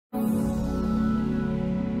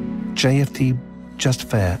JFD, just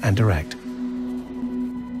fair and direct.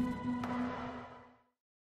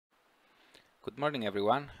 Good morning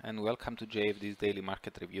everyone and welcome to JFD's daily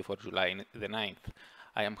market review for July the 9th.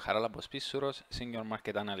 I am Charalambos Pissouros, senior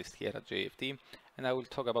market analyst here at JFD, and I will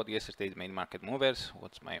talk about yesterday's main market movers,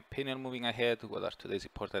 what's my opinion moving ahead, what are today's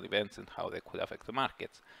important events and how they could affect the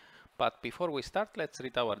markets. But before we start, let's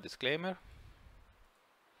read our disclaimer.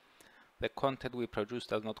 The content we produce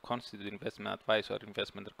does not constitute investment advice or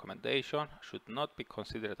investment recommendation, should not be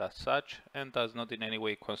considered as such, and does not in any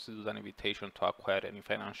way constitute an invitation to acquire any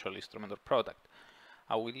financial instrument or product.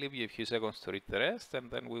 I will leave you a few seconds to read the rest,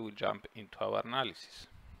 and then we will jump into our analysis.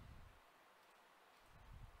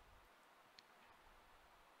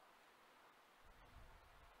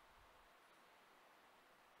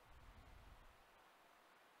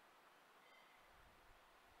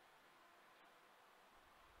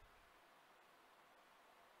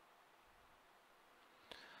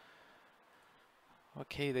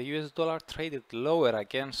 Okay, the US dollar traded lower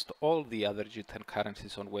against all the other G10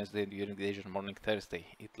 currencies on Wednesday during the Asian morning Thursday.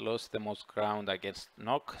 It lost the most ground against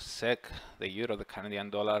NOK, SEK, the Euro, the Canadian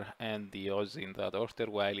dollar, and the Aussie in that order,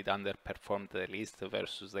 while it underperformed the least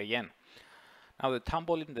versus the Yen. Now, the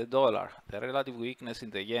tumble in the dollar, the relative weakness in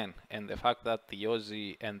the Yen, and the fact that the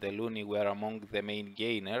Aussie and the Loonie were among the main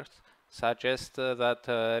gainers suggest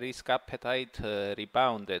that risk appetite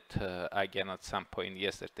rebounded again at some point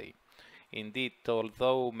yesterday. Indeed,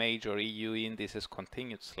 although major EU indices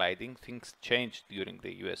continued sliding, things changed during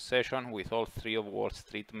the US session, with all three of Wall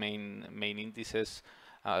Street main indices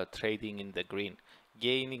trading in the green,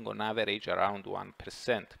 gaining on average around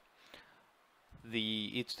 1%.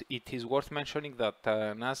 It is worth mentioning that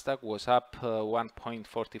Nasdaq was up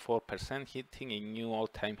 1.44%, hitting a new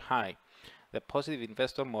all-time high. The positive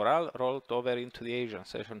investor morale rolled over into the Asian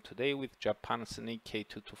session today, with Japan's Nikkei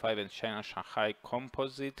 225 and China's Shanghai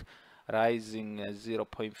Composite rising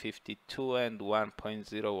 0.52 and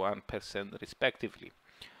 1.01% respectively.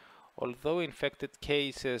 Although infected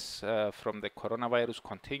cases from the coronavirus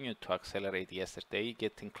continued to accelerate yesterday,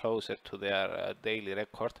 getting closer to their daily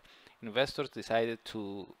record, investors decided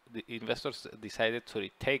to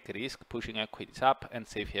retake risk, pushing equities up and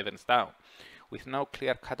safe havens down. With no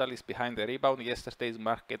clear catalyst behind the rebound, yesterday's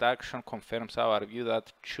market action confirms our view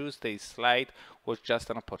that Tuesday's slide was just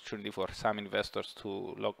an opportunity for some investors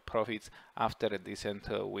to lock profits after a decent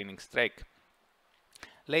winning streak.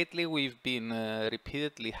 Lately, we've been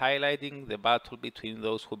repeatedly highlighting the battle between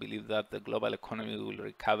those who believe that the global economy will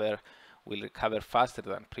recover faster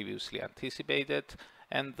than previously anticipated,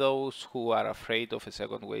 and those who are afraid of a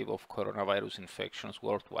second wave of coronavirus infections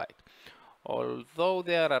worldwide. Although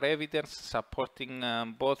there are evidence supporting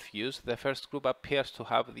both views, the first group appears to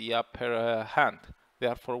have the upper hand.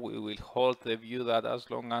 Therefore, we will hold the view that as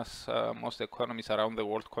long as most economies around the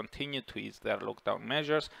world continue to ease their lockdown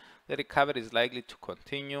measures, the recovery is likely to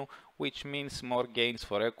continue, which means more gains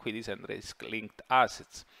for equities and risk-linked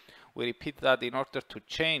assets. We repeat that in order to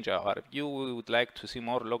change our view, we would like to see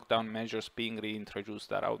more lockdown measures being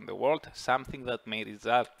reintroduced around the world, something that may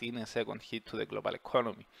result in a second hit to the global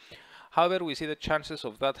economy. However, we see the chances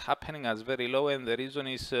of that happening as very low, and the reason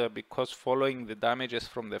is because following the damages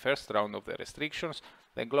from the first round of the restrictions,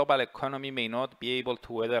 the global economy may not be able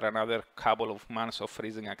to weather another couple of months of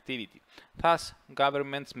freezing activity. Thus,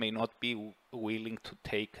 governments may not be willing to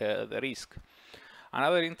take the risk.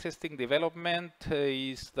 Another interesting development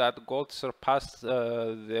is that gold surpassed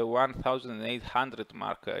the 1,800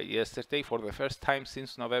 mark yesterday for the first time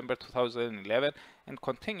since November 2011 and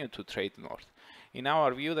continued to trade north. In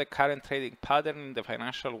our view, the current trading pattern in the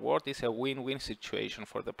financial world is a win-win situation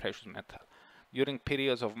for the precious metal. During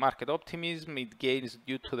periods of market optimism, it gains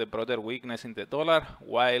due to the broader weakness in the dollar,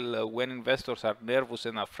 while when investors are nervous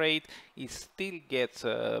and afraid, it still gets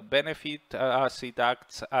benefit as it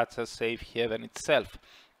acts as a safe haven itself.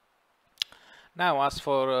 Now, as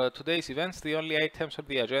for today's events, the only items on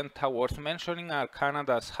the agenda worth mentioning are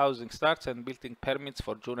Canada's housing starts and building permits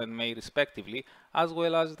for June and May respectively, as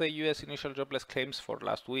well as the US initial jobless claims for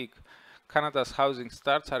last week. Canada's housing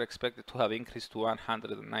starts are expected to have increased to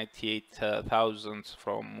 198,000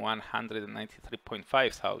 from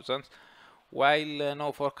 193,500, while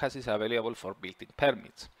no forecast is available for building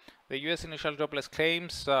permits. The US initial jobless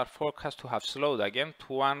claims are forecast to have slowed again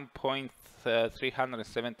to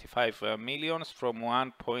 1.375 million from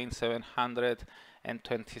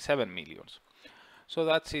 1.727 million. So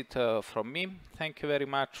that's it from me. Thank you very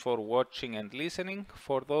much for watching and listening.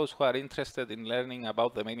 For those who are interested in learning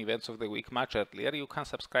about the main events of the week much earlier, you can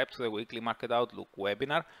subscribe to the weekly Market Outlook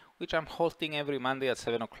webinar, which I'm hosting every Monday at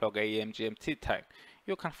 7 o'clock AM GMT time.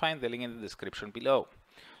 You can find the link in the description below.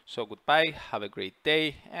 So goodbye, have a great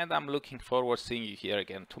day, and I'm looking forward to seeing you here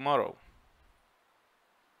again tomorrow.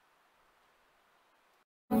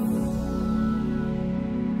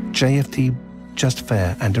 JFT, just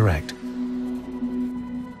fair and direct.